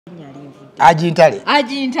Ajintale.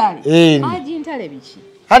 Ajintale biki.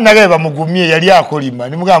 Anagaye bamugumye yali akolima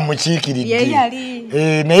nimuga mukiikiridde.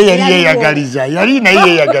 Eyali. Naye yali yeyagaliza. Yali naye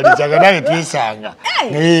yeyagaliza naye twesanga.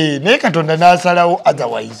 Naye Katonda n'asalawo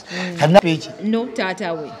otherwise. Kana peki. No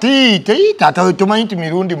tata we. Tata we tumanyi nti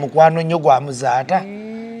mirundi mukwano nnyo gwa muzaata.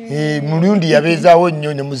 Mirundi yabeezaawo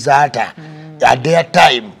nnyo ne muzaata. At their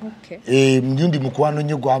time. Mirundi mukwano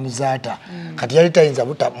nnyo gwa muzaata. Kati yali tayinza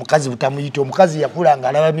mukazi butamuyita omukazi yakulanga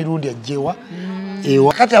alaba mirundi ajjewa.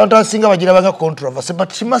 Wakati abantu abasinga bagira banga controversy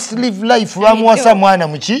but she must live life bamuwasa mwana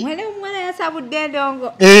muki mwana yasabudde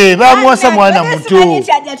ndongo bamuwasa mwana muto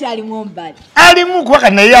alimu kuba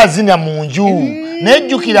naye azina mu nju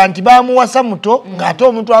nejjukira nti bamuwasa muto ng'ate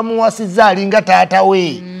omuntu amuwasizza alinga taata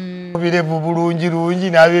we birevu bulungi lungi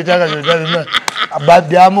n'abyetaaga byonna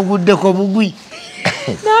byamuguddeko bugwi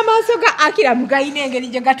n'amaaso ga Acram gayina engeri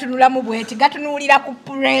gye gatunulamu bweti gatunuulira ku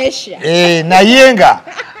pressure naye nga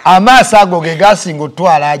amaaso ago ge gasinga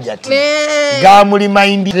otwala ajati gamuli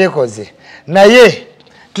mind rekoze naye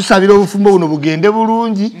tusabira obufumbo buno bugende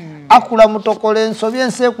bulungi Acram mutokola ensobi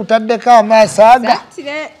ensi ekutaddeko amaaso aga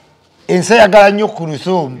ensi eyagala nnyo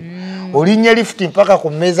Kuluthum olinnye lift mpaka ku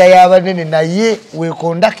mmeeza y'abanene naye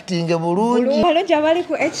weconducting bulungi balungi abali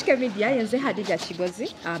ku HK Media yenze Hadija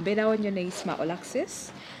Kigozi mbeerawo nnyo ne Isma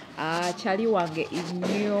Olaxis kyali wange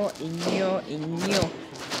nnyo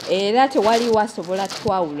era tewali wasobola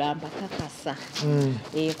twawula mbakakasa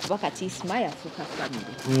kuba kati Isma yafuuka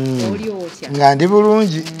family oli otya nga ndi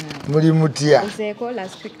bulungi muli mutya uzeeko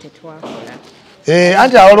last week tetwakola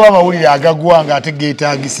anti awaliwo amawulire agagwanga ate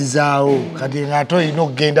geetagisizaawo kati ng'ate olina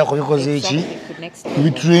okugenda ku bikoze eki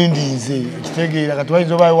bitrendinze ekitegeera kati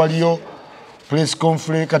wayinza oba waliyo press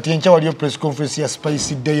conference kati enkya waliyo press conference ya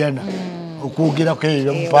Spice Diana okwogerako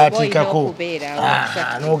ebyo mupaatikako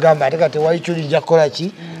n'ogamba ate kati wali kyulijja kukola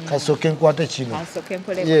ki kasooke nkwate kino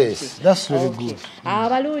yes that's very good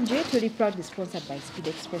abalungi tuli proudly sponsored by Speed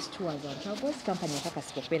Express Tours and Travels company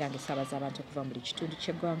yakakasika okubeeranga esaabaza abantu okuva mu buli kitundu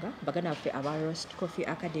ky'eggwanga baganda baffe aba Roast Coffee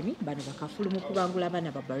Academy bano bakafulu mu kubangula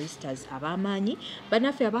abaana ba baristas ab'amaanyi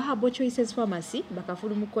bannaffe aba Herbal Choices Pharmacy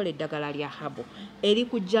bakafulu mu kukola eddagala lya Herbal eri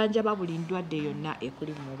kujjanjaba buli ndwadde yonna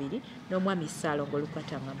ekuli mu mubiri n'omwami Ssaalongo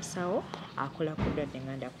Lukwatanga Musawo akola ku ndwadde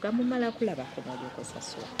nganda kugamumala akulabako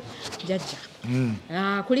n'olyokosasula jjajja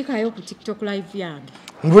kulikayo ku TikTok live yange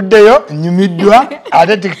Bivuddeyo nyumiddwa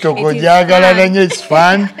ate TikTok ojagala nanyo it's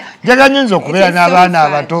fun njaga nyinza okubeera n'abaana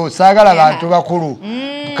abato saagala bantu bakulu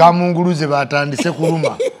kamunguluze batandise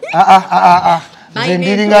kuluma nze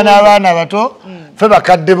ndiringa n'abaana abato ffe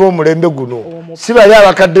bakadde b'omulembe guno si bali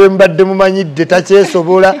abakadde bembadde mumanyidde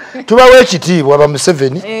takyesobola tubawo ekitiibwa ba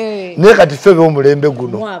Museveni naye kati ffe b'omulembe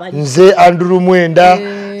guno nze Andrew Mwenda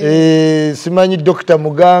simanyi Dr.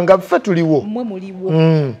 Muganga ffe tuliwo mmwe muliwo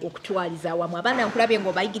okutwaliza awamu abaana nkulabye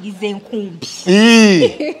ng'obayigiriza enkumbi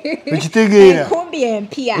ekitegeera enkumbi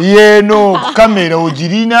empya yeeno kamera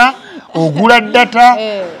ogirina ogula data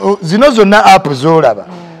zino zonna app z'olaba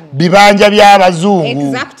bibanja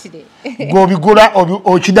by'abazungu g'obigula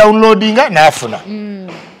okidownloadinga n'afuna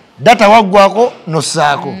data waggwako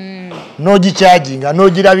n'ossaako n'ogikyajinga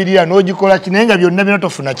n'ogirabirira n'ogikola ki naye nga byonna bino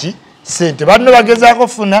tofuna ki sente banno bagezaako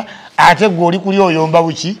funa ate gwe oli kuli oyomba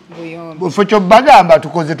buki ffe kyobagamba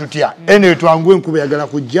tukoze tutya ene twangu enkuba yagala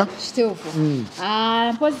kujja kituufu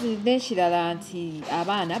mpozi n'ekirala nti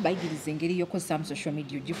abaana bayigiriza engeri y'okozesa social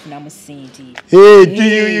media ogifunamu sente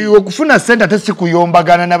okufuna sente ate si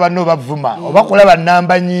kuyombagana na banno bavuma oba kulaba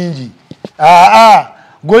nnamba nnyingi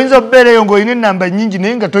goyinza obbeereyo ng'olina ennamba nnyingi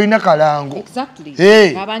naye nga tolina kalango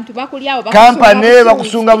kampani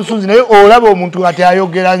bakusunga busunzi naye olaba omuntu ati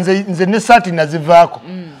ayogera nze ne saati nazivaako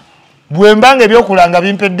bwe mbanga ebyokulanga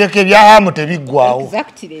bimpeddeko ebyahamu tebiggwawo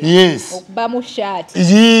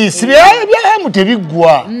si byahamu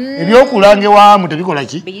tebiggwa ebyokulanga ewahamu tebikola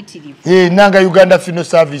ki nanga Uganda Funeral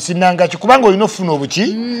Service nanga ki kubanga olina ofuna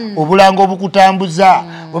obuki obulanga obukutambuza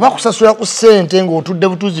bweba kusasula ku ssente ng'otudde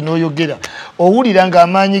butuzi n'oyogera owulira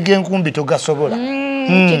ng'amaanyi g'enkumbi togasobola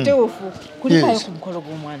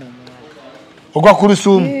ogwa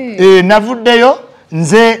Kuluthum navuddeyo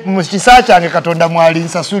nze mu kisa kyange Katonda mwali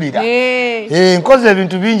nsasulira nkoze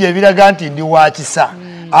ebintu bingi ebiraga nti ndi wa kisa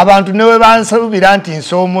abantu newe bansabira nti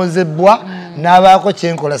nsoomozebwa n'abaako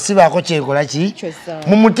kyenkola sibaako kyenkola ki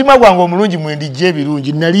mu mutima gwange omulungi mwendijja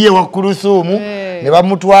ebirungi nali ewa Kuluthum ne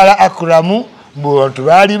bamutwala Acram bantu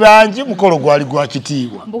baali bangi mukolo gwali gwa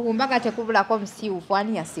kitiibwa mbukumbaga tekubulako musiiwuufu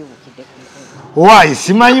ani yasiiwuukidde waayi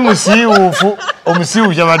simanyi musiiwuufu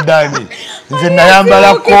omusiibu kyabaddaani nze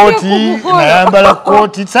nayambala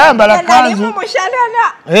kooti sayambala kanzu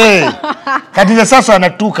kati nze sasa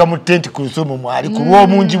anatuuka mu tenti Kuluthum mwali ku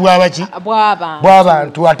lw'omungi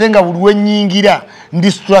bw'abantu ate nga buli wennyingira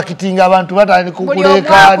ndistractinga abantu batandika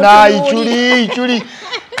okuleekaana ikyuli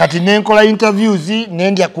kati nenkola interviews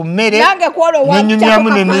nendya ku mmere nenyumyamu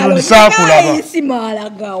nendisakulaba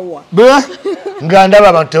nga ndaba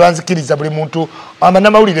abantu tebanzikiriza buli muntu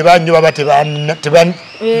amannamawulire banyoba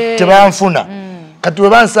tebanfuna kati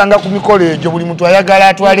webansanga ku mikolo egyo buli muntu ayagala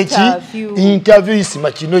atwale ki interview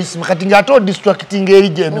isima kino isima kati ng'ate distracting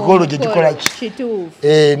eri emikolo gye gikola ki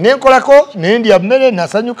nenkolako nendya mmere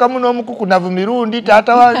nasanyukamu n'omukuku navu mirundi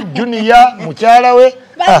taata wa Junior mukyala we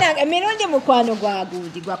mirundi mukwano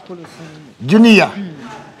gwa Kuluthum Junior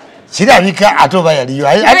kirabika ate oba yaliyo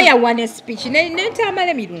yawane speech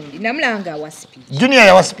nentamala mirundi namulanga wa speech Junior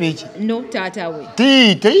yawa speech no taata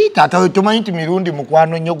we taata we tomanyi nti mirundi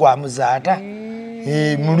mukwano nnyo gwa muzaata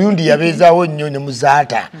mirundi yabeezaawo nnyo ne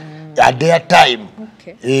muzaata at their time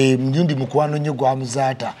mirundi mukwano nnyo gwa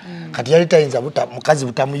muzaata kati yali tayinza mukazi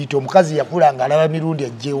butamuyita omukazi yakula nga alaba mirundi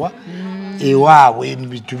ajjewa ewaabwe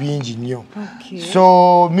bintu bingi nnyo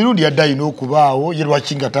so mirundi yadde alina okubaawo ye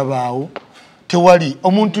lwaki nga tabaawo tewali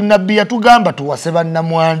omuntu nabbi yatugamba tuwase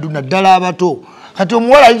bannamwandu naddala abato kati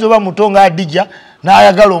omuwala ayinza oba muto nga Adija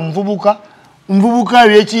n'ayagala omuvubuka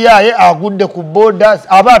ebyekiyaaye agudde ku boda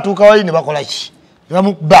aba atuuka wali ne bakola ki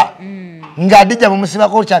bamukuba nga Adija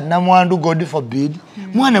mumusibako kya nnamwandu God forbid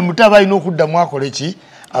mwana muto aba alina okuddamu akole ki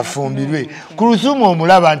afumbirwe Kuluthum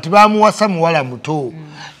omulaba nti bamuwasa muwala muto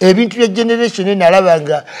ebintu bya generation enalaba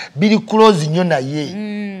nga biri close nnyo naye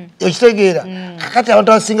ekitegeera kakati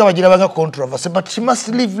abantu abasinga bagirabanga controversy but she must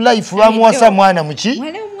live life bamuwasa mwana muki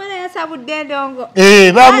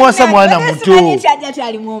bamuwasa mwana muto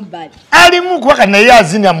alimu kubaka naye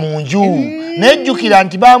azina mu nju nejjukira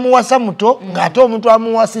nti bamuwasa muto ng'ate omuntu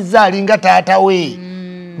amuwasizza alinga taata we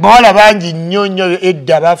bawala bangi nnyo nnyo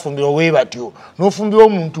edda bafumbirwa we batyo n'ofumbirwa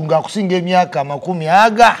omuntu ng'akusinga emyaka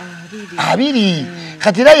 20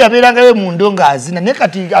 kati era yabeerangayo mu ndo ng'azina naye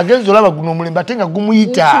kati agenza olaba guno omulembe ate nga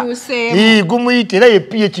gumuyita era ye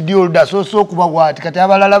PhD holder asoose okuba bw'ati kati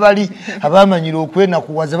abalala bali abamanyira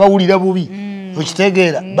okwenakuwaza bawulira bubi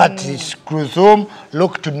okitegeera but Kuluthum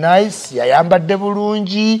looked nice yayambadde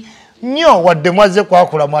bulungi nnyo wadde mwaze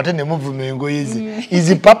kwakulamu ate ne muvuma engoye ze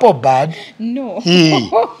is purple bad no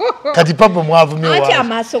kati purple mwavumye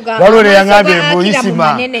waliwo neyaŋambye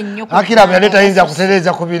embuyisima Acram yali tayinza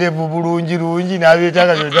kutereeza ku birevu bulungi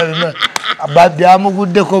n'abyetaaga byonna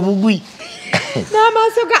byamuguddeko bugwi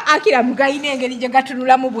n'amaaso ga Acram galina engeri gye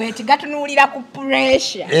gatunulamu bweti gatunuulira ku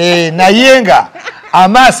pressure naye nga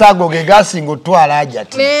amaaso ago ge gasinga otwala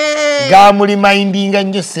ajati gamulimindinga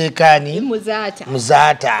nnyo seekaani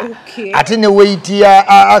muzaata ate ne weight ya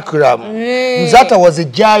Acram muzaata was a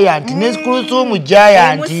giant ne Kuluthum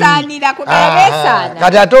giant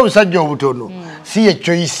kati ate obusajja obutono si ye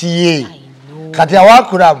choice ye kati awa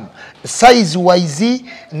Acram size wise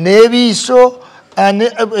n'ebiiso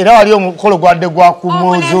era wali omukolo gwadde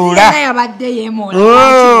gwakumuzuula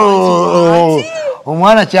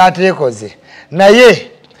omwana kyateekoze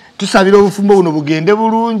naye tusabira obufumbo buno bugende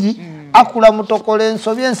bulungi akula mutokole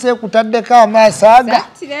ensobi ensi ekutaddeko amaaso aga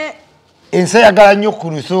ensi eyagala nnyo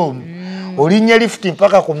Kuluthum olinnye lifuti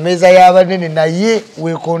mpaka ku mmeeza y'abanene naye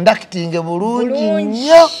wekondakitinge bulungi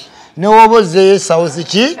nnyo newoba ozzeeyo esawuzi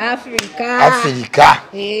ki Africa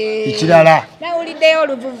ekirala nawuliddeyo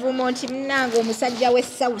oluvuvumo nti munnange omusajja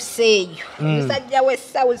w'essawusi eyo omusajja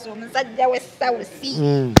w'essawusi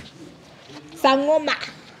Sangoma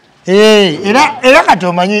era kati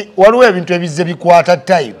omanyi waliwo ebintu ebizze bikwata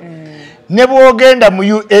time ne bw'ogenda mu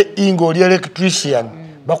UAE ng'oli electrician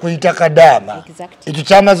bakuyita kadaama ekyo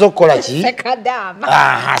kyamaze okukola ki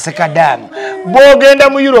sekadaama bw'ogenda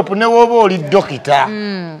mu Europe ne woba oli dokita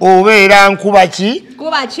obeera nkuba ki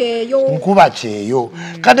nkuba kyeyo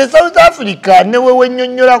kati South Africa ne wewe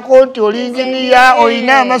nnyonnyolako nti oli inginiya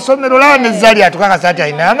olina amasomero olaba ne Zali atukakasa nti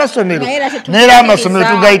alina amasomero naye amasomero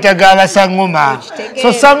tugayita g'abasangoma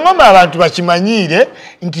so sangoma abantu bakimanyiire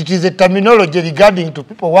nti it is a terminology regarding to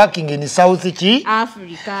people working in South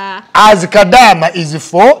Africa as kadama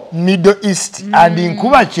is for Middle East and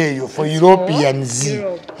nkuba kyeyo for Europeans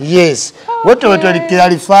yes what we are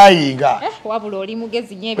clarifying wabula oli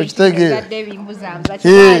mugezi nnyo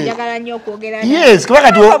yes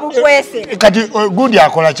kati gundi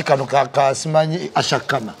akola kikano kasimanyi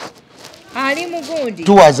ashakama Ali mugundi.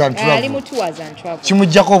 Tours and travel. Ali mu tours and travel.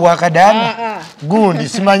 Kimujjako bwakadama. Gundi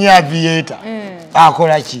simanya aviator.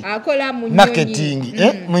 Akola ki? Akola mu marketing,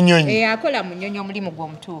 munyonyi. Akola mu nyonyi omulimu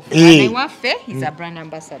gw'omutuufu. Ne waffe is a brand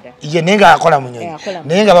ambassador. Ye nenga akola mu nyonyi.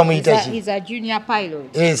 Nenga bamuyita ki? Is a junior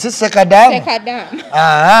pilot. Si sekadama.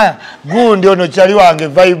 Sekadama. Gundi ono kyali wange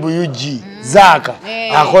vibe UG. Zaka.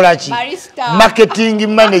 Akola ki? Marketing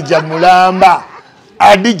manager Mulamba.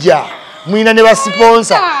 Adija. Mwina ne ba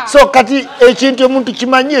sponsor. So kati ekintu omuntu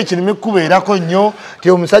kimanyi ekirime kubeerako nnyo ti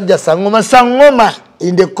omusajja sangoma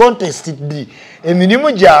in the contest di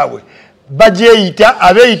emirimu gyabwe bagyeyita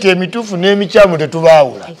abeeyita emituufu n'emikyamu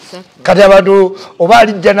tetubaawula. Kati abantu oba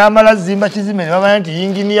alijja n'amala zimba kizimbe ne bamanya nti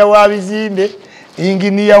inginiya wa bizimbe,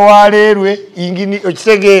 inginiya wa leerwe,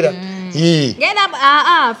 okitegeera.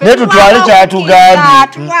 Ne tutwale kyatugambye.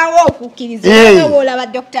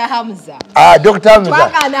 Dr. Hamza. Dr.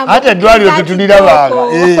 Hamza. Ate eddwaliro tetulirabanga.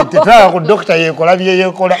 Tetulaba ku dokita yeekola bye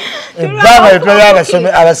yeekola. Ebbanga lyetwali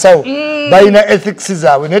abasawo balina ethics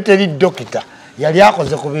zaabwe naye teri dokita yali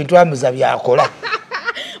akoze ku bintu Hamza byakola.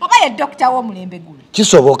 Oba ye dokita w'omulembe guno.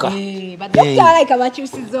 Kisoboka.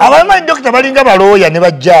 Abamanyi dokita balinga balooya ne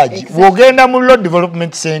bajjaaji. Bw'ogenda mu Road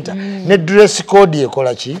Development Center ne dress code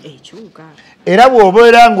ekola ki? Era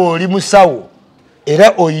bw'obeera ng'oli musawo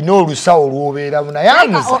era oyina olusawo lw'obeeramu naye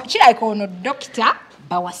Hamza. Kirabika ono dokita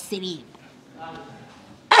bawasirimu.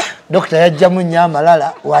 Dokita yajjamu nnyo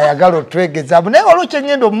amalala wayagala otwegezaamu naye waliwo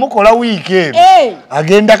kyengenda omumukola wiiki eno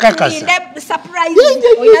agenda kakasa.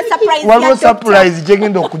 Waliwo surprise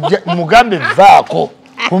kyengenda okujja mugambe vaako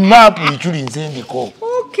ku maapu yiculinze ndiko.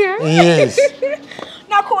 Yes.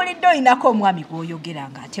 Nakuwulidde olinako omwami gw'oyogera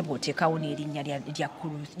nga ate bw'oteekawo n'erinnya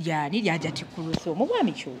lyajja ti Kuluthum.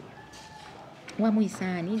 Omwami kyo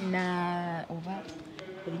wamwisaani na oba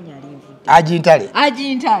erinnya linvudde. Agintale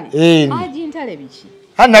biki?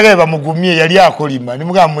 Nagaye bamugumye yali akolima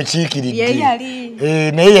nimugamba mukiikiridde.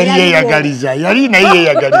 Naye yali yeeyagaliza.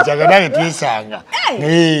 Naye twesanga.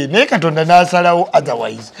 Naye Katonda n'asalawo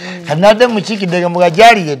otherwise. Kanadde mukiikidde nga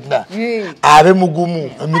mugajali yenna. Abe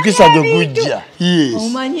mugumu. Emikisa gye gujja.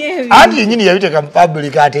 Anti yennyini yabiteeka mu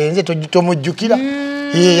public ate nze tomujjukira.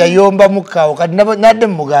 Yayomba mukaawo kati nadde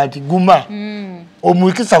muga nti guma.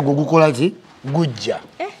 Omukisa gwo gukola ki? Gujja.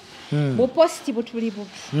 Buposti butuli bubi.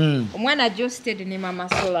 Omwana Josted ne mama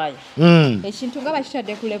Solaya. Ekintu nga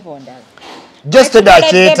bakitadde ku level ndala.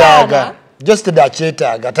 Josted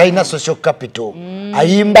akyetaaga talina social capital.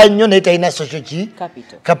 Ayimba nnyo naye talina social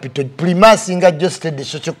capital. Primacy nga Josted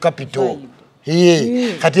social capital.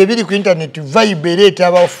 Kati ebiri ku internet vibe ereeta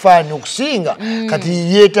abafaani okusinga kati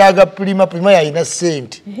yeetaaga prima yalina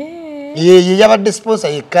sente. Yabadde sponsor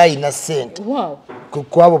yekka alina sente.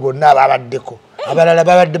 Ku abo bonna ababaddeko. Abalala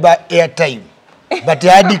babadde ba airtime but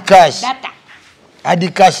adi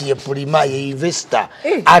cash ye prima ye investor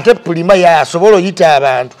ate prima ya asobola oyita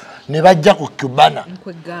abantu ne bajja ku Cubana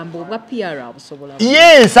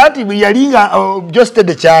yes ati yalinga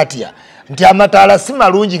Josted kyatya nti amataala si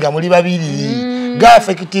malungi nga muli babiri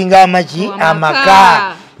gafekitinga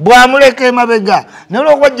amaka bwamuleka emabega naye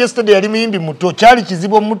olwokuba Josted yali muyimbi muto kyali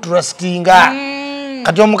kizibu omutrustinga.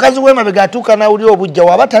 Kati omukazi w'emabega atuuka n'awulira obujja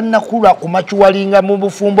waba tannakula kumakiwalinga mu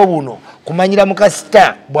bufumbo buno kumanyira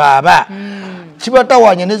mukasita bw'aba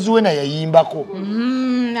kibatawanya ne Zuwena yayimbako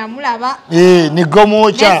namulaba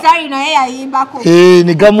nigamwokya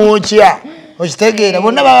nigamwokya okitegeera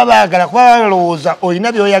bonna baba baagala kuba balowooza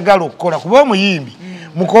olina by'oyagala okukola kuba omuyimbi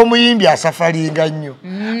muka omuyimbi asafalinga nnyo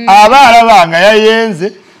aba alaba nga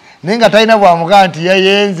yayenze naye nga talina bwamugaa nti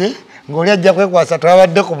yayenze ng'oli ajja kwekwasa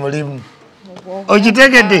twabadde ku mulimu.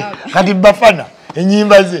 Okitegedde kati bafana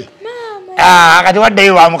enyimba ze kati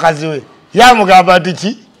waddeyo wa mukazi we yamugamba nti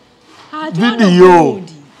ki vidiyo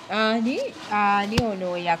ani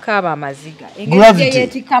ono yakaba amaziga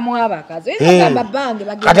yeetikamu abakazi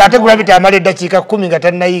kati ate Gravity amala eddakiika 10 nga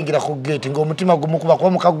tannayingira ku gate ng'omutima gumukuba kuba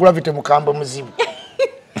muka Gravity mukambwe muzibu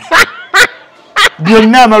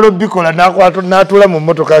byonna amala obbikola n'atuula mu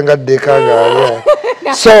mmotoka nga addeekanga.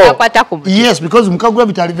 So yes, because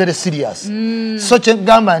Muggaga are very serious. So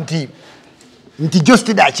chengamba nti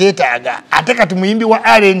Josted akyetaaga ate kati muyimbi wa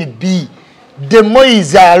R&B the more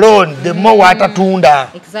is alone the more watatunda.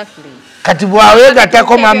 Exactly. Kati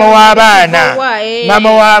bwaweegattako mama w'abaana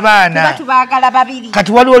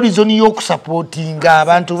kati waliwo reason y'okusupportinga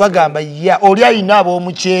abantu bagamba ya oli alina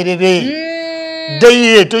ab'omukyerebe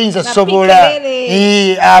Deye toyinza sobola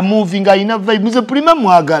moving alina vibe muze prima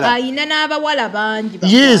mwagala alina n'abawala bangi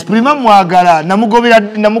yes prima mwagala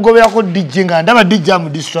namugoberako DJ nga ndaba DJ mu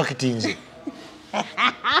distracting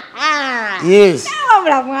yes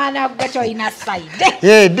wabula mwana gwe toyina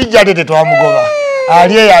side DJ ate tetwamugoba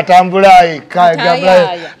ali atambula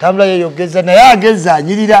tambula yeyogeza naye ageza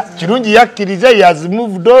anyirira kirungi yakkiriza he has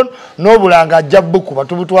moved on n'obulanga ajja buku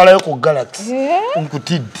batubutwalayo ku Galaxy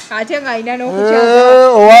nkutidde ate nga alina n'okukyaza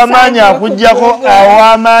ow'amaanyi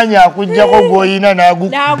akuggyako gw'olina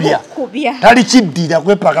n'agukubya tali kiddira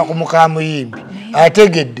kwepaka ku mukamuyimbi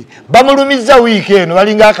ategedde bamulumiza wiiki eno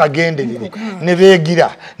balinga akagenderere ne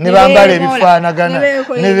beegira ne bambala ebifaanagana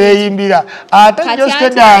ne beeyimbira ate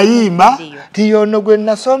Jostedde ayimba tiyono gwe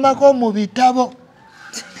nasomako mu bitabo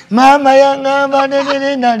maama yaŋŋamba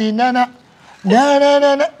nenene nalinana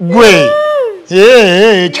gwe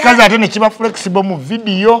ekikazi ate ne kiba flexible mu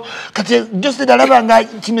vidiyo kati Jostedde alaba nga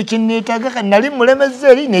kino kyeneetaaga nali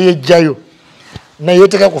mulemeza eri neyejjayo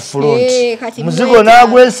nayeeteka ku front muzigo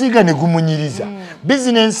n'agwesiiga ne gumunyiriza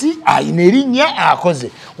bizinensi ayina erinnya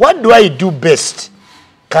akoze what do I do best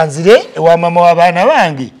kanzire ewa mama w'abaana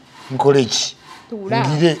bange nkole ki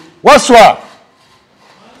ngire waswa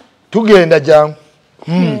tugenda jangu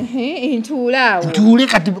ntuule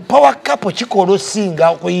kati power couple kikola osinga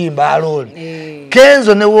okuyimba alone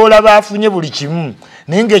Kenzo ne woolaba afunye buli kimu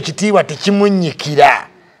naye ng'ekitiibwa tekimunnyikira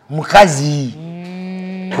mukazi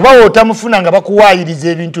kuba wotamufuna nga bakuwaayiriza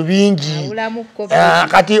ebintu bingi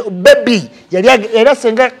kati bebi yali era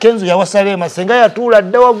senga Kenzo yawasaleema senga yatuula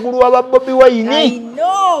dda waggulu wa Bobi Wine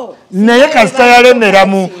naye kasita yalemera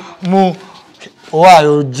mu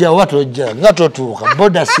waayo ojja watojja nga totuuka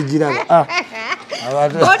boda sigiraba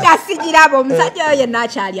boda sigiraba omusajja oyo yenna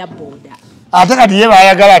akyalya boda ate kati ye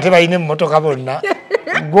baayagala ate balina emmotoka bonna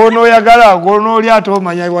gw'onooyagala gw'onooli ate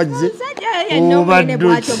omanya wazze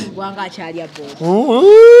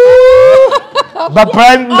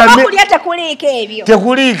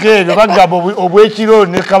tekuliiko ebyo bagamba obwekiro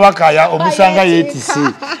ne kabaka omusanga yeetise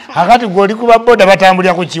akati gw'oli ku baboda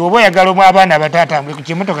batambulira ku kiwo oba oyagala omu abaana abatatambule ku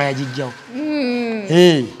kimotoka yagijjawo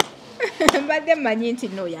mbadde mmanyi nti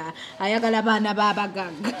no ayagala baana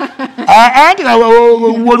babagagga anti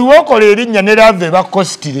waliwo okola erinnya ne lava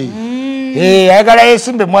ebakositire ayagala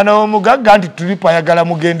yesimbe mwana w'omugagga nti tulipo ayagala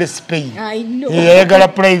mugende Spain ayagala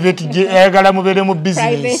private ayagala mubeere mu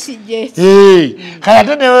business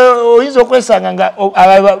kati ate oyinza okwesanga nga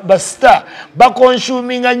basita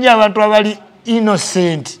bakonsuminga nnyo abantu abali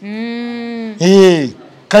innocent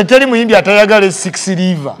kati teri muyimbi atayagala 6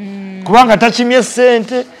 liver kubanga takimye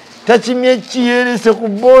sente takimye kiyerese ku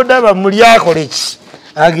boda bamuli akole ki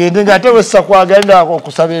agende ng'ate wessa kwagenda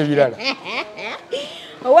okusaba ebirala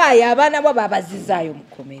owaayo abaana bo babazizaayo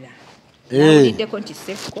mukomera nawuliddeko nti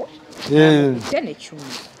Sefco nekyuma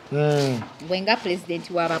bwenga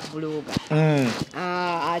pulezidenti w'ababuloga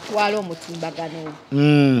atwala omutimbagano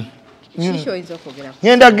kiki oyinza okwogera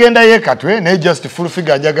ngenda gendayo ekatwe naye just full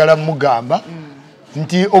figure njagala mugamba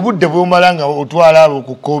nti obudde bwomala nga otwala abo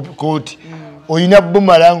ku kooti oyina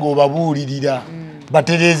bumala nga obabuulirira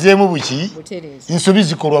batereezeemu buki ensobi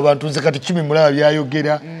zikolwa abantu nze kati 10 mulaba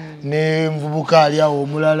byayogera ne nvubuka ali awo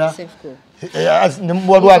omulala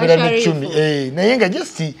waliwo abeera ne 10 naye nga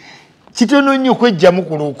just kitono nnyo okwejjamu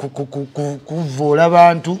kuvoola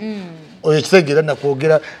abantu oyo ekitegeera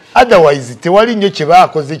nakwogera otherwise tewali nnyo kye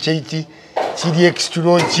baakoze kiri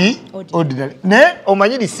extronki ordinary naye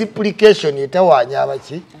omanyi reciprocation etawaanya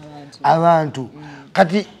abaki abantu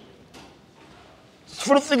kati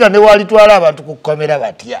fulufiga ne walitwala abantu ku kamera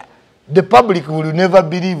batya the public will never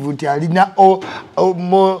believe nti alina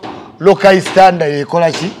local standard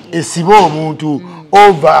ekola ki esiba omuntu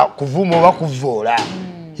over kuvuma oba kuvoola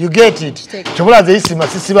you get it kyobulaze isima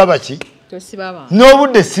sisiba baki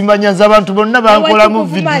n'obudde simanya nze abantu bonna bankola mu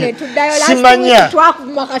video simanya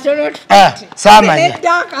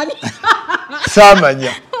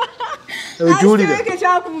samanya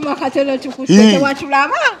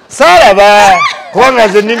salaba kubanga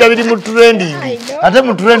nze ninda biri mu trending ate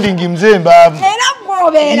mu trending mze mbaavu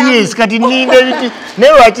yes kati ninda ebiti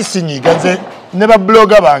naye wakisinyiga nze ne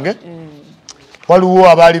babloga bange waliwo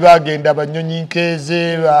abaali bagenda banyonyi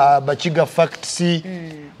nkeeze bakiga facts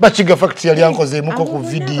bakiga facts yali ankozeemuko ku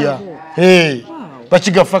vidiyo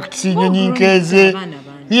bakiga facts nyonyi nkeeze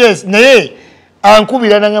yes naye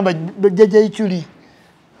ankubira nangamba jjajja ikyuli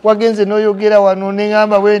wagenze n'oyogera wano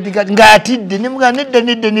neŋŋamba bwendi ng'atidde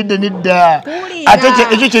nedda ate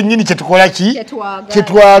ekyo kyennyini kyetukola ki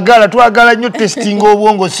twagala nnyo testing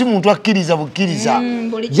obwongo si muntu akkiriza bukkiriza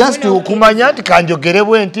just okumanya nti kanjogere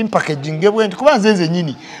bwenti mpackaging bwenti kuba nze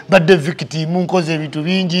nnyini badde victim nkoze ebintu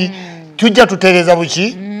bingi tujja tutereeza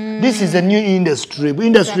buki this is a new industry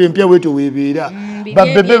empya bwetyo weebeera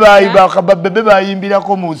babebe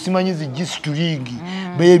bayimbirako mu simanyizi gistringi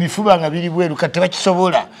beebifuba nga biri bweru kati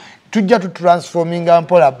tebakisobola tujja tutransforminga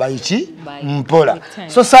mpola baiki mpola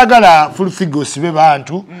so saagala full figure osibe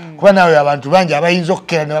bantu kuba nawe abantu bangi abayinza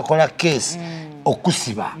okukera ne bakola case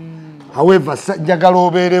okusiba however njagala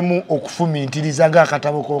obeeremu okufumintiriza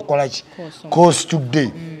ng'akatabo kokola ki course today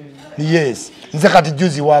yes nze kati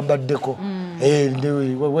juzi wambaddeko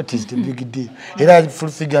what is the big deal era full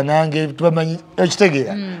figure nange tubamanyi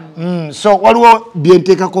ekitegeera so waliwo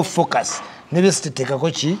byenteekako focus ne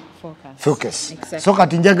byesiteekako ki focus so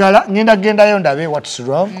kati njagala gendayo ndabe what's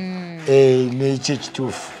wrong nekyo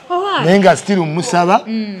ekituufu naye nga still musaba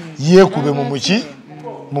yeekube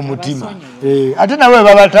mu mutima ate nawe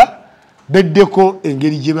babata beddeko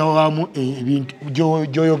engeri gye bawamu ebintu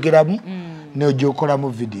gy'oyogeramu n'ogyokolamu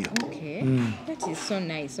video. That is so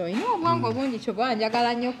nice. So, obwongo bungi kyoba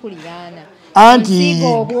njagala nnyo kuliraana. Anti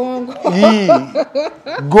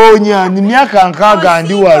gonya ni myaka nkaaga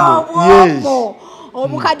ndi wano. Yes.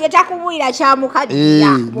 Omukadde takubwira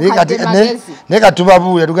kyamukaddiya. Neka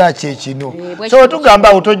tubabuulira tugala kyekino. So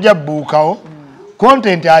tugamba otojja bbuukawo.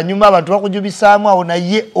 Content anyuma abantu bakujubisaamu awo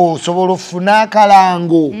naye osobola ofuna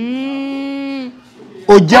akalango.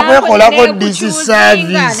 Ojja kwekolako disi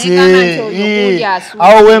service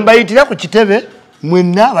awo wembayitira ku kitebe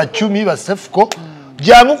mwenna bacumi basefuko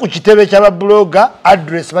jangu ku kitebe ky'ababloga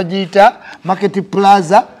address bagiyita Market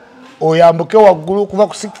Plaza oyambuke waggulu kuva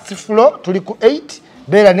ku 6th floor tuli ku 8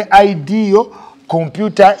 beera ne ID yo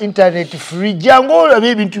computer internet free jangu olabe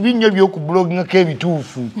ebintu binnyo by'okubloggingako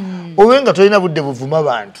ebituufu obenga tolina budde buvuma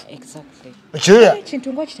bantu. Chea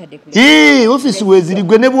office weziri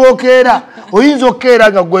gwe ne bwokeera oyinza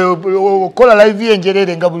okkeera nga gwe okola live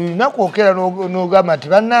yenjerere nga buli lunaku okkeera n'ogamba nti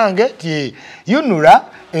bannange ti yunula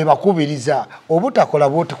ebakubiriza obutakola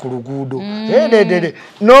bwoti ku luguudo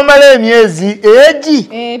n'omala emyezi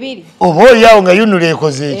ebiri oba oliawo nga yunula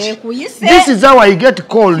ekoze eki this is how I get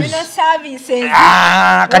calls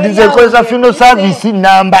kati nze nkozesa funeral service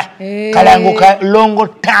namba kalango ka longo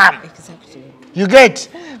term you get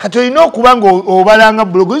kati olina okuba nga obalanga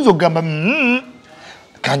blog oyinza okugamba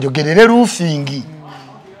kanjogerere roofing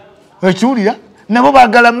ekiwulira nabo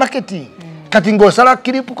baagala marketing kati ng'osala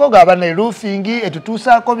kiripuko gaba ne roofing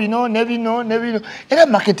etutuusaako bino ne bino era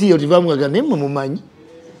marketing yo tivaamu gaga naye mwe mumanyi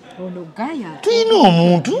tulina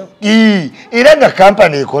omuntu era nga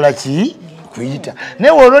kampani ekola ki kuyita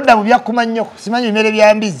naye olwodda mu byakumanyoko simanyi bimere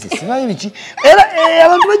bya mbizzi simanyi biki era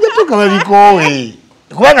abantu bajja tuka babikoowe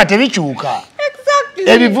kubanga tebikyuka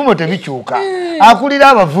ebivumo tebikyuka akulira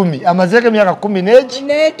abavumi amazeeko emyaka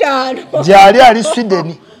 15 gyali ali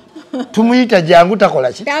Sweden tumuyita jangu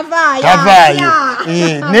takola ki tavaayo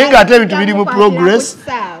naye ng'ate ebintu biri mu progress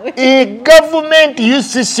government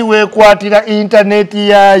UCC weekwatira internet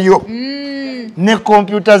yaayo ne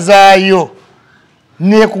kompyuta zaayo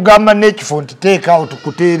nekugamba n'ekifo nti teeka awo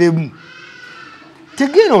tukuteeremu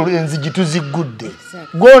tegeera enzigi tuzigudde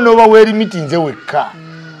gw'onooba weerimiti nze wekka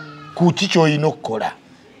ku ki ky'olina okukola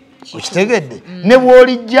okitegedde ne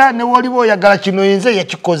bw'olijja ne bw'oliba oyagala kino yenze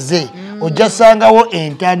yakikoze ojja sangawo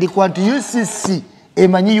entandikwa nti UCC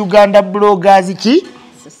emanyi Uganda Bloggers ki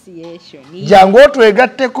jangu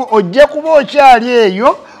otwegatteko ojja kuba okyali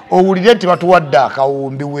eyo owulire nti batuwadde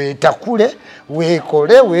akawumbi weetakule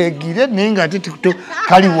weekole weegire naye nga ate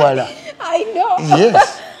kali wala. Yes.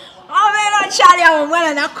 Chali awo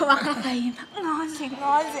mwana nakuba kakayimba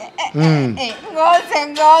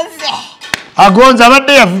ngoze agonza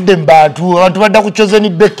abadde yavudde mu bantu abantu badda ku Chosen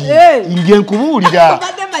Becky nje nkubuulira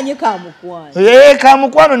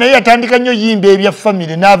kamukwano naye yatandika nnyo yimba ebya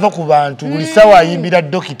family n'ava ku bantu buli sawa ayimbira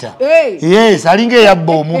dokita yes alinga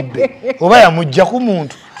eyabba omubbe oba yamujja ku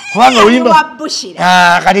muntu kubanga oyimba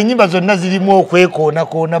kati ennyimba zonna zirimu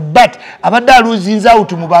okwekoona but abadde aluzinza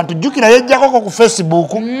out mu bantu jjukira yejjakoko ku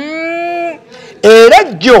Facebook era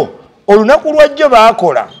jjo olunaku lwajjo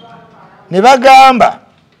baakola ne bagamba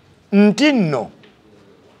nti nno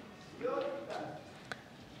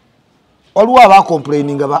waliwo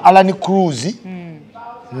abacomplaininga ba Alan Cruz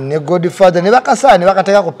ne Godfather ne bakasaa ne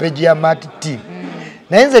bakateeka ku page ya Matt T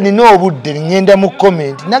naye nze nina obudde ngenda mu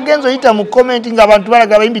comment nagenza oyita mu comment ng'abantu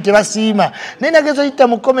balaga abayimbi tebasiima naye nagenza oyita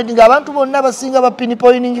mu comment ng'abantu bonna basinga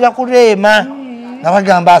bapinipoiningira ku Reema nga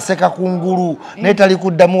bagamba aseka kungulu naye tali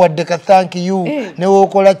kuddamu wadde ka thank you ne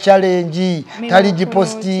wookola challenge tali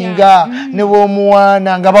gipostinga ne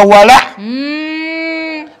w'omuwaana nga bawala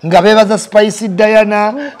nga beebaza Spice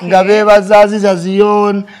Diana nga beebaza Aziza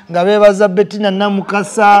Zion nga beebaza Bettina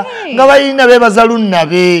Namukasa nga balina beebaza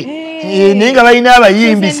Lunnabe naye nga balina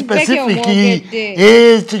abayimbi specific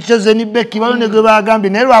Chosen Becky balone gwe bagambye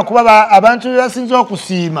naye lwakuba abantu bebasinza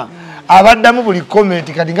okusiima abaddamu buli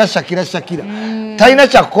comment kati nga Shakira talina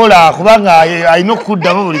kyakola kubanga alina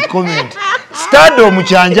okuddamu buli comment Stardom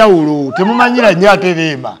kyanjawulo temumanyira nnyo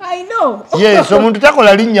atereema. Yes, omuntu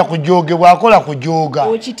takola linnya kujogebwa akola kujoga.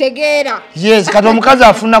 Okitegeera. Yes, kati omukazi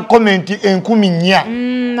afuna comment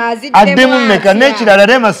 10,000. Addemu mmeka n'ekirala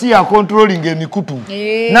Rema si ya controlling emikutu.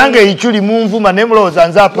 Nange ekyuli munvuma ne mulowooza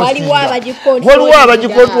nze apostinga. Waliwo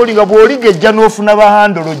abagikontrolinga bw'oligejja n'ofuna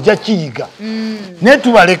bahandolo ojja kiyiga. Ne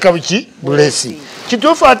tubaleka buki bulesi.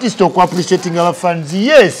 Kituufu artist okwapreciating abafans,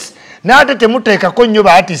 yes. Nate temuteekako nnyo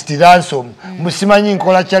ba artist ransom musimanyi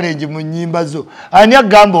nkola challenge mu nnyimba zo ani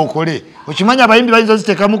agamba okole okimanya abayimbi bayinza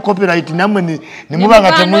ziteekamu copyright namwe ne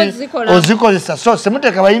mubanga temu ozikozesa so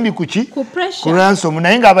semuteeka abayimbi kuki ku ransom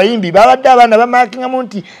naye nga abayimbi babadde abaana bamakingamu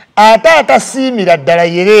nti ate siimira ddala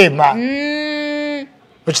Yerema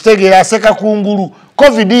okitegeera aseka kungulu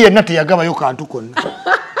covid yenna teyagabayo kantu konna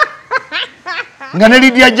nga ne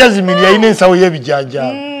Lydia Jasmine yalina ensawo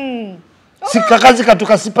y'ebijanjaalo sikakazi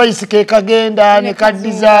katuka spice ke kagenda ne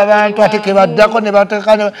kaddiza abantu ate ke baddako ne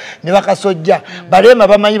batekana ne bakasojja Balema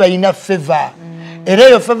bamanyi balina favor era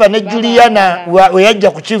eyo favor ne Juliana we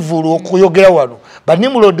yajja ku kivulu okuyogera wano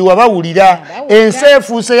banimulodi wabawulira ensi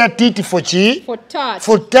efuuse ya titi for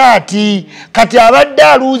tati kati abadde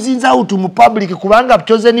aluzinza out mu public kubanga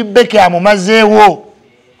Chosen Beke amumazeewo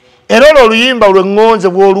era oluyimba olw'engonze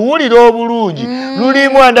bw'oluwulira obulungi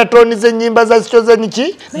lulimu undertone z'ennyimba za Chosen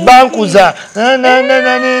bankuza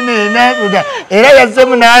era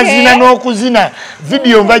yazzemu n'azina n'okuzina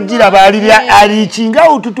video mbagiraba alikinga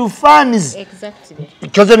out to fans.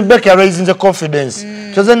 Chosen Beke raisinze confidence.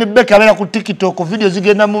 Chosen Beke abeera ku TikTok video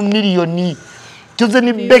zigenda mu miliyoni.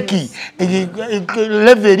 Chosen Beke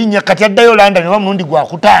level erinnya kati addayo London wa mulundi gwa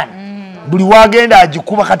kutaano. Buli wagenda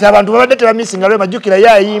agikuba kati abantu babadde tebamisinga lwe majjukira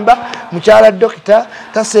yayimba mukyala dokita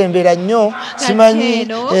tasembera nnyo simanyi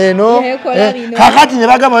eno kakati ne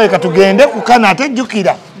bagamba we katugende kukana ate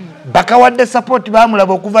jjukira bakawadde support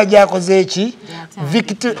bamulaba okuva gyakoze eki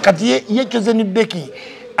Victor kati ye Chosen Beke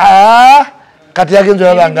kati yagenze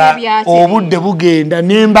babanga obudde bugenda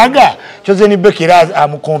n'embaga Chosen Beke era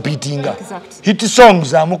amukompitinga hit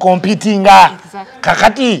songs amukompitinga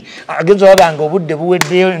kakati agenze babanga obudde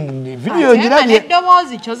buweddeyo video ngirabye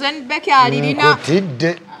eddobozi Chosen Beke alirina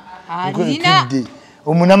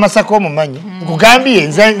omunamasako omumanyi nkugambye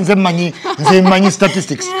nze mmanyi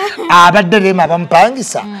statistics abadde Rema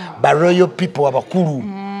bamupangisa ba royal people abakulu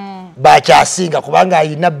bakyasinga kubanga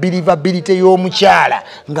ayina believability y'omukyala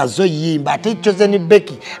nga zo yimba ate Chosen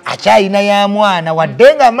Beke akyayina ya mwana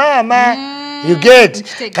waddenga maama you get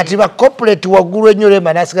kati ba corporate waggulu ennyo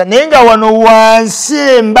Rema nasiga naye nga wano wansi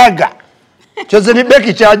embaga Chosen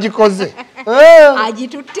Beke kyagikoze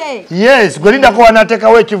agitutte yes gwelindako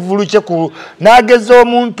wanateekawo ekivulu kyekulu n'ageza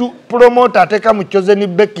omuntu promoter ateeka mu Chosen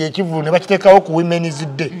Beke ekivulu ne bakiteekawo ku Women's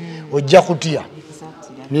Day ojja kutya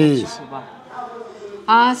yes.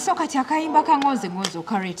 So kati akayimba kangonze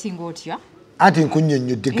okarating otya ati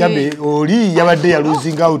nkunnyonnyodde gabe oli yabadde ya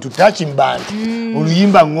losing out touching band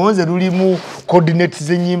oluyimba ngonze lulimu coordinates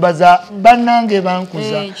z'ennyimba za bannange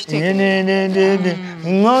bankuza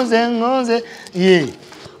ngonze ye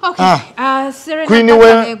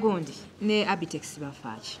Serena Gundi ne Abitex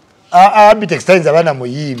bafachi Abitex tayinza abaana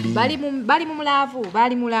muyimbi bali mu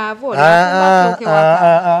mulaavu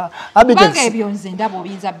Abitex ebyonze ndabo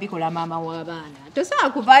obiyinza bikola maama w'abaana tosobola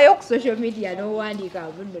kuvaayo ku social media n'owandiika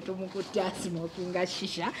bunno tomukutte asimokinga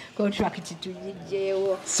shisha contract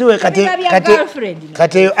tuyigyeewo siwe kati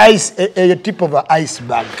eyo tip of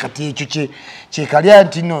iceberg kati ekyo kyekalya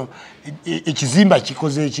nti no ekizimba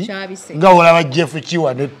kikoze eki nga olaba Jeff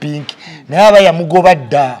Kiwa ne Pink naye aba yamugoba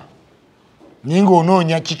dda ninga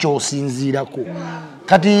onoonya kikyosinziirako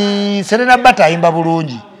kati Serena Bata ayimba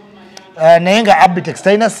bulungi naye nga Abitex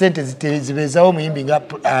talina ssente zibeezawo omuyimbi nga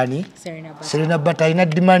ani Serena Bata alina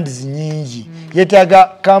demands nyingi yeetaaga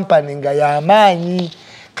kampani nga y'amaanyi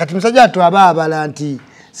kati musajja atwaba abala nti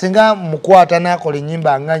singa mukwata n'akola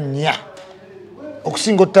ennyimba nga nnya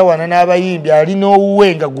okusinga ottawaana n'abayimbi alina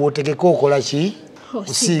owuwe nga gw'otegeka okola ki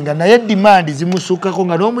osinga naye demand zimusukkako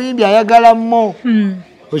nga n'omuyimbi ayagala mmo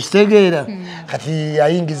okitegeera kati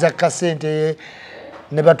ayingiza kasente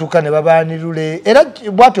ne batuuka ne babaanirule era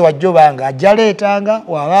bwatyo wajja obanga ajja leetanga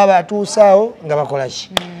waba abatuusaawo nga bakola ki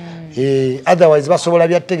otherwise basobola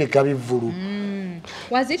byattegeka bivvulu.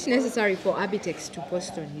 Was it necessary for Abitex to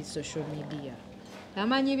post on his social media?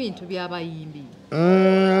 Amanyi bintu by'abayimbi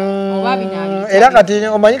era kati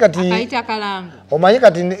omanyi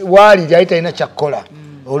kati waali lyali talina kyakkola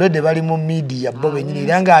olwedde bali mu media bo benyini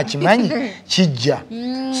era nga akimanyi kijja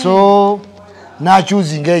so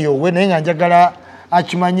n'akyuzinga eyo we naye nga njagala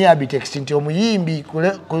akimanyi Abitex nti omuyimbi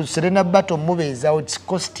ku Serena Bata omubeezawo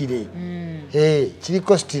kikostire kiri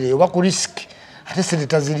kostire oba ku risk ate sente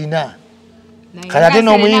tazirina Kati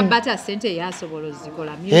n'omuyimbi bata sente yasobola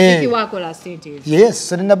zikola music wakola sente. Yes,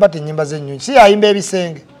 Serena Bata nyimba zenyu. Si ayimba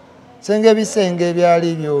ebisenge. Ebisenge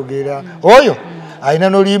ebyali byogera. Oyo ayina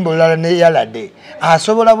n'oluyimba olulala ne Yalade.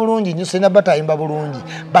 Asobola bulungi nnyo Serena Bata ayimba bulungi.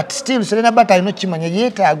 But still Serena Bata alina okimanya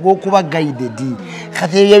yeetaaga okuba guided.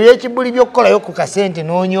 Kati ebyo ebyekibuli by'okukolayo ku kasente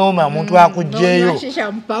n'onyooma omuntu akuggyeyo.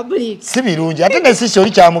 Si birungi. Ate ne Sisha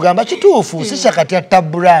oli kyamugamba kituufu. Sisha kati atta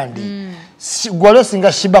brand. Gwalo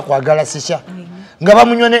singa Shiba kwagala Sisha. Nga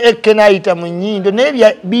bamunywa ne Eke n'ayita mu nnyindo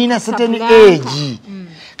n'ebya biina certain age.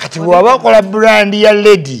 Kati bw'aba okola brand ya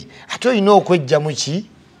lady ate olina okwejja mu ki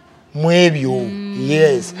mu ebyo.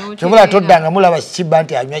 Yes. Kyobola toddanga mulaba Shiba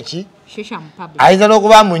nti anywa ki? Ayinza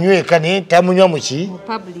n'okuba amunyweka naye tamunywa mu ki?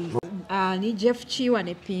 Ni Jeff Chiwa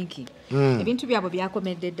ne Pinky. Ebintu byabwe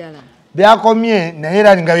byakomedde ddala. Byakomye naye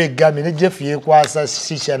era nga byegambye ne Jeff yeekwasa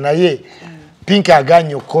Sisha naye Pinky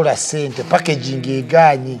aganye okukola sente packaging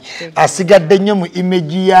eganye asigadde nnyo mu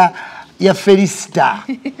image ya Felicita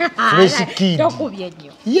Fresh Kid.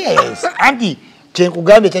 Yes, anti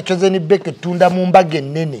kyenkugambye kyacoze ni Beke tunda mu mbaga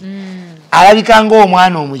ennene alabika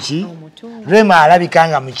ng'omwana omuki Rema alabika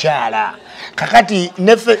nga mukyala kakati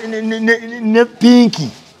ne Pinky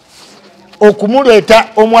okumuleeta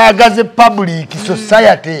omwagaze public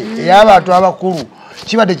society ey'abantu abakulu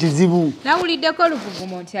kibadde kizibu. Nawuliddeko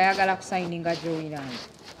oluvugumo nti ayagala kusayininga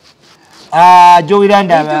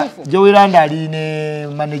Joey Randa ali ne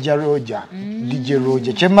manager Roger, DJ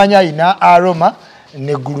Roger. Kyemanya alina Aroma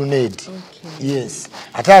ne Grenade. Yes.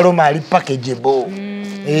 Ate Aroma ali packageable.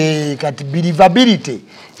 Kati believability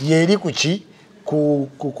yeri kuki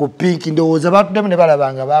ku Pinky ndowooza batudemu ne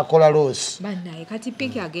balabanga bakola loss. Bannaye kati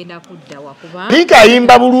Pinky agenda kudda wakuba. Pinky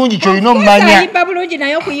ayimba bulungi kyolina omumanya. Ayimba bulungi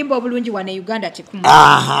naye okuyimba obulungi wane Uganda tikumu.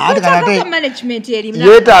 Ate management eri mna.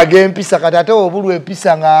 Yeetaaga empisa kati ate obulwa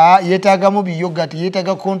empisa nga yeetaagamu biyogati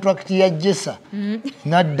yeetaaga contract ya Jessa.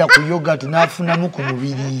 Nadda ku yogati n'afunamu ku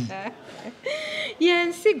mubiri.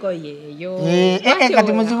 Yensigo yeeyo.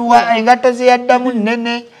 Kati muzibu wa engato ze yaddamu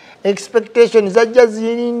nnene. Expectation zajja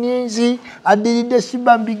zininzi adiridde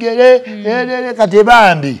Shiba mbigere kati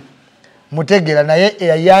bambi mutegera naye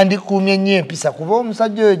yandikuumye nnyo empisa kuba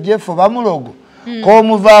omusajja oyo Jeff bamulogo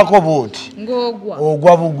k'omuvaako bwoti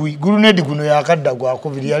ogwa bugwi Grenade guno yakadda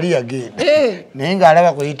gwakubiri yali yagenda naye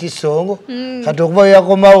ng'alaba kuyita songo kati okuba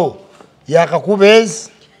yakomawo yakakubeezi.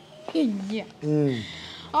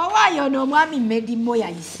 Owaayo n'omwami Medimo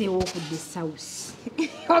yayiseewo okudde South.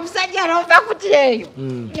 Omusajja n'ova kutyeyo.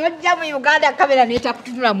 N'ojja mu Uganda kamera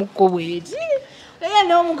n'etakutunula mu kko bweti.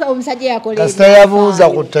 Naye omusajja yakola kasita yabuuza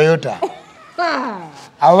ku Toyota.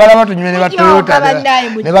 Abo balaba tunywe ne ba Toyota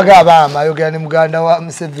ne bagamba amayogera ne muganda wa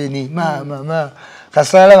Museveni. Mama.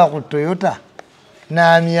 Kasita yalaba ku Toyota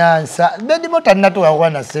n'amyansa. Medimo tannatuwa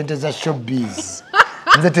na ssente za showbiz.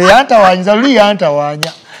 Nze teyantawaanyiza luli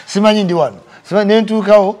yantawanya. Simanyi ndi wano.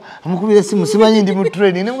 Nentuukawo amukubira essimu simanyi ndi mu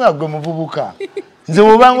training ne mwagwe muvubuka nze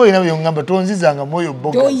bw'obanga olina byongamba tonzizanga mwoyo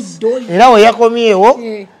bogas era we yakomyewo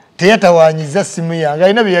teyatawaanyiza ssimu yange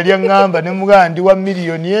alina bye yali aŋŋamba ne mugamba ndi wa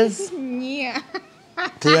millionaires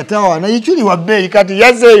teyatawaana yikyuli wa bbeeyi kati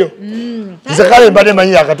yazzeeyo nze kale mbadde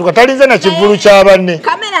manyi yakatuka talinze na kivulu kya banne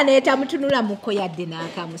kamera neetamutunula mukko yadde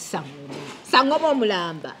n'akamusamula sangoma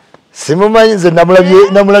omulamba. Simumanyi nze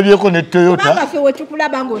namulabyeko ne Toyota. Kubanga ffe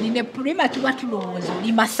wetukulaba ng'olina Prima tuba tulowooza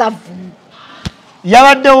oli masavu.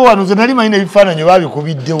 Yabaddewo wano nze nali manyi n'ebifaananyi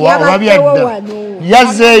babikubiddewo oba byadda.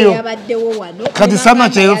 Yazzeeyo. Yabaddewo wano. Kati Summer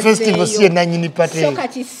Kyayo Festival si ye nannyini pate. So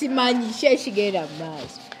kati simanyi ki ekigenda mu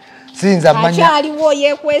maaso. Siyinza manya. Akyaliwo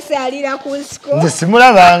yeekwese alira ku nsiko. Nze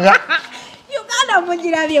simulabanga. Uganda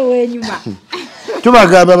mugirabye w'enyuma.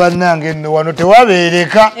 Tubagamba bannange nno wano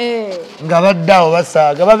tewabeereka nga baddeawo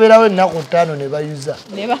basaaga babeerawo ennaku 5 ne bayuza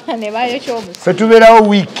ne bayokya omusi ffe tubeerawo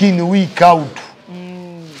week in week out.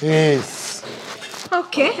 Yes.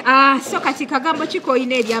 Okay. So kati kagambo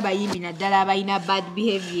kikoyina eri abayimbi naddala abalina bad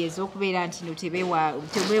behaviors okubeera nti no tebeewa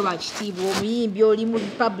kitiibwa omuyimbi oli mu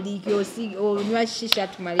public onywa shisha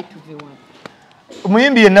tumale tuve wano.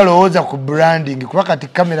 Omuyimbi yenna lowooza ku branding kuba kati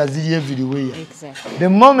kamera ziri everywhere. Exactly. The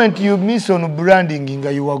moment you miss on branding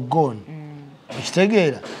nga you are gone.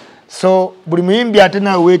 Okitegeera. So buli muyimbi ate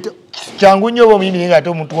nawe kyangu nnyo oba omuyimbi nga ate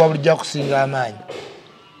omuntu wa bulijja kusinga amaanyi.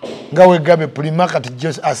 Nga wegambe Prima kati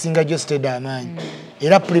asinga Josted amaanyi.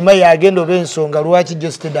 Era Prima yagenda oba ensonga lwaki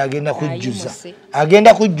Josted agenda kujjuza.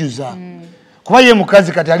 Agenda kujjuza. Kuba ye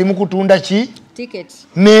mukazi kati ali mu kutunda ki? Ticket.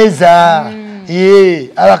 Meza.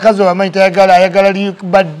 Abakazi bamanyi ayagala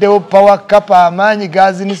libaddewo power cup amaanyi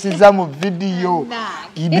gazinisiza mu video.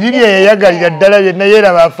 Ibiri bye yayagalira ddala byonna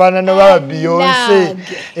yeeraba afaanana baba Beyonce.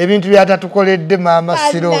 Ebintu byatatukoledde Mama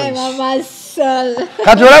Sirongi.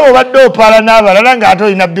 kati olaba obadde opaala n'abalala ng'ate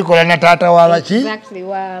olina bikola na taata wabaki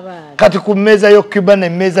kati ku mmeeza y'okuba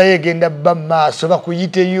n'emmeeza ye egenda bba mu maaso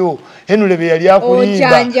bakuyiteyo Henule bye yali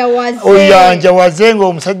akulimba oyanjawaze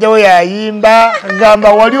ng'omusajja we yayimba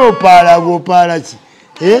gamba wali opaala ki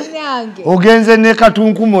ogenze ne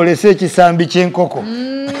Katunkumu olese ekisambi ky'enkoko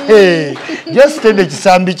gyositedde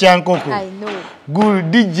ekisambi kya nkoko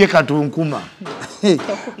dijje Katunkuma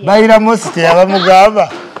bayira Mosite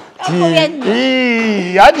yabamugamba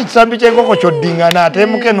ati kisambi ky'enkoko ky'oddiŋŋana ate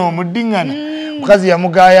muke n'omuddiŋŋana mukazi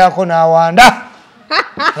yamugaayako n'awanda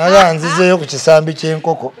naga nzizeeyo ku kisambi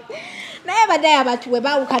ky'enkoko naye baddayo abantu bwe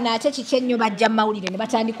baawukana ate kiki ennyo bajja mu mawulire ne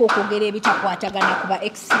batandika okwogera ebitakwatagana ku ba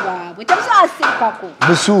ex baabwe temusaasirikako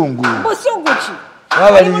busungu ki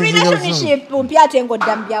oli mu relationship mpya ate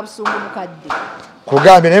ng'odda mu bya busungu mukadde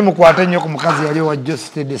kugambye naye mukwate nnyo ku mukazi yali owa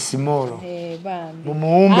Josted Simolo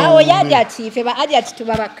mumuwumbe awo yajati fe ba ajati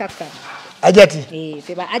tuba bakaka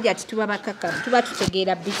fe ba ajati tuba bakaka tuba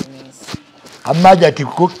tutegeera business amajati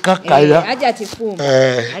kukakaya ajati fumu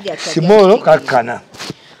Simolo kakana.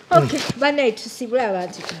 Okay, bane tusibula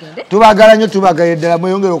abantu tugende. Tubagala nnyo tubagaye ddala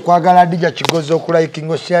mweyongere okwagala Dija Kigozo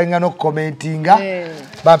okulikinga sharinga no commentinga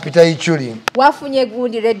bampita ichuli. Wafunye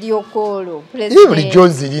gundi radio call. President. Buli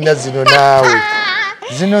Jones lina zino naawe.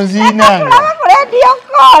 Zino zinanga. Radio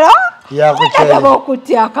call. Yako cyane.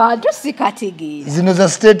 Abokuti akantu sikategeera. Zino za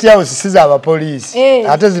State House siza aba police.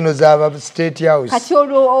 Ate zino za aba State House. Kati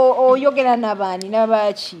oyogera nabani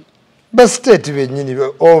nabachi. Ba state benyini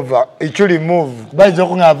over ichuli move bayizo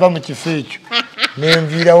ko ngava mu kifecho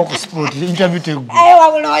nemvirawo ku sport interview tegu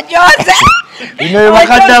wabulojoze ine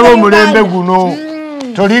bakadda bo mulembe guno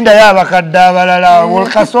tolinda ya bakadda abalala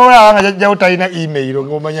kasola wanga jajja utayina email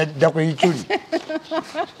ngomanya dako ichuli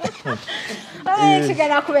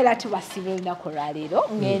sigana kubera tubasibira ko ralero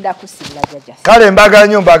ngenda kusibira jajja kale mbaga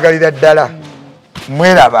nnyo mbagalira ddala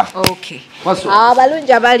mweraba. Okay.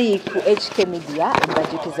 Abalungi abali ku HK Media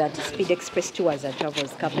mbajukiza nti Speed Express Tours and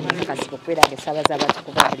Travels Company kasikokwera ngesabaza abantu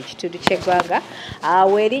kuva buli kitundu ky'eggwanga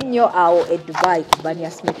erinnya awo e Dubai ku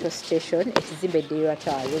Banias Metro Station ekizimbe Deira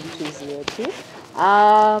Tower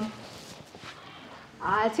 202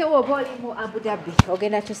 ate woba oli mu Abu Dhabi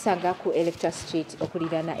ogenda tusanga ku Electra Street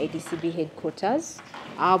okuliraana ADCB headquarters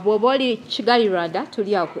bw'oba oli Kigali Rwanda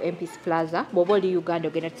tuli awo ku MP's Plaza bw'oba oli Uganda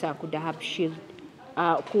ogenda tusanga ku Dahab Shield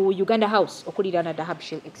ku Uganda House okuliraana Dahab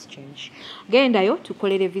Shield Exchange gendayo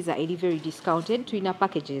tukolere visa eri very discounted tulina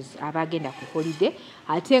packages abagenda ku holiday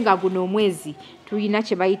ate nga guno omwezi tulina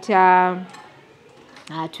kye bayita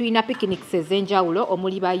tulina picnics ez'enjawulo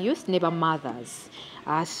omuli ba youth ne ba mothers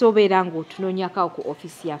sobeera ng'otunoonyako ku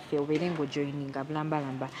office yaffe obeere ng'ojoyininga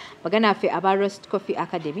bulambalamba bagana ffe aba Roast Coffee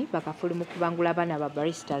Academy bakafulu mu kubangula abaana ba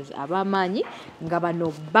baristas ab'amaanyi nga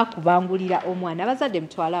bano bakubangulira omwana abazadde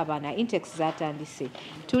mutwala abaana intex zatandise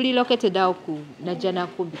tuli located awo ku Najjana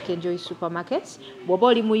Kumbi Kenjoy Supermarkets bw'oba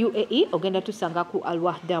oli mu UAE ogenda tusanga ku Al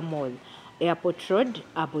Wahda Mall Airport Road,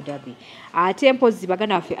 Abu Dhabi. Ate mpozi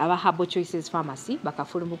bagana waffe aba Herbal Choices Pharmacy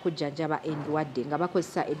bakafulu mu kujjanjaba endwadde nga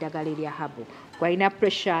bakozesa eddagala erya Herbal. Gwalina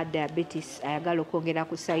pressure, diabetes, ayagala okwongera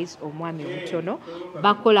ku size omwami omutono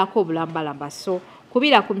bakolako obulambalamba so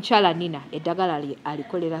kubira ku mchala Nina eddagala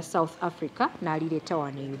alikolera South Africa n'alireeta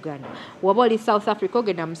wano e Uganda. Woba oli South Africa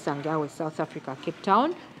ogenda musanga awe South Africa Cape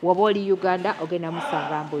Town, woba oli Uganda ogenda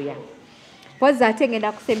musanga Mbuya. Poza ate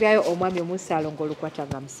ngenda kusembyayo omwami omusaalo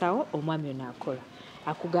ng'olukwatanga musawo omwami onaakola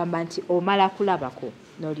akugamba nti omala kulabako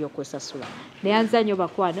n'olyoka osasula. Naye nze nnyo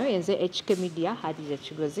bakwano yenze HK Media Hadija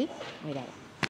Kigozi mweraba.